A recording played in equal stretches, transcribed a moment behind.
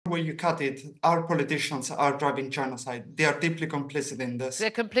way you cut it, our politicians are driving genocide. They are deeply complicit in this. They're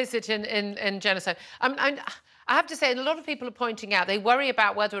complicit in genocide. I have to say, and a lot of people are pointing out, they worry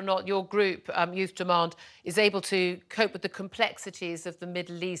about whether or not your group, Youth Demand, is able to cope with the complexities of the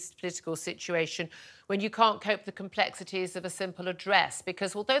Middle East political situation when you can't cope with the complexities of a simple address.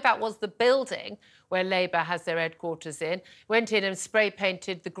 Because although that was the building where Labour has their headquarters in, went in and spray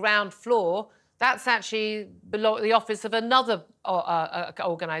painted the ground floor, that's actually the office of another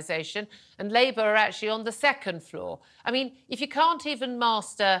organisation, and Labour are actually on the second floor. I mean, if you can't even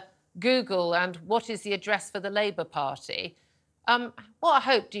master Google and what is the address for the Labour Party, what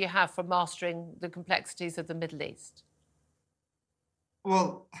hope do you have for mastering the complexities of the Middle East?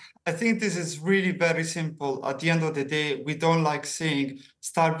 Well, I think this is really very simple. At the end of the day, we don't like seeing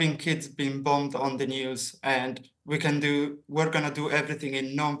starving kids being bombed on the news, and we're gonna do everything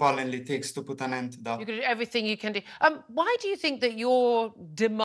it non-violently takes to put an end to that. You're going to do everything you can do. Why do you think that your demand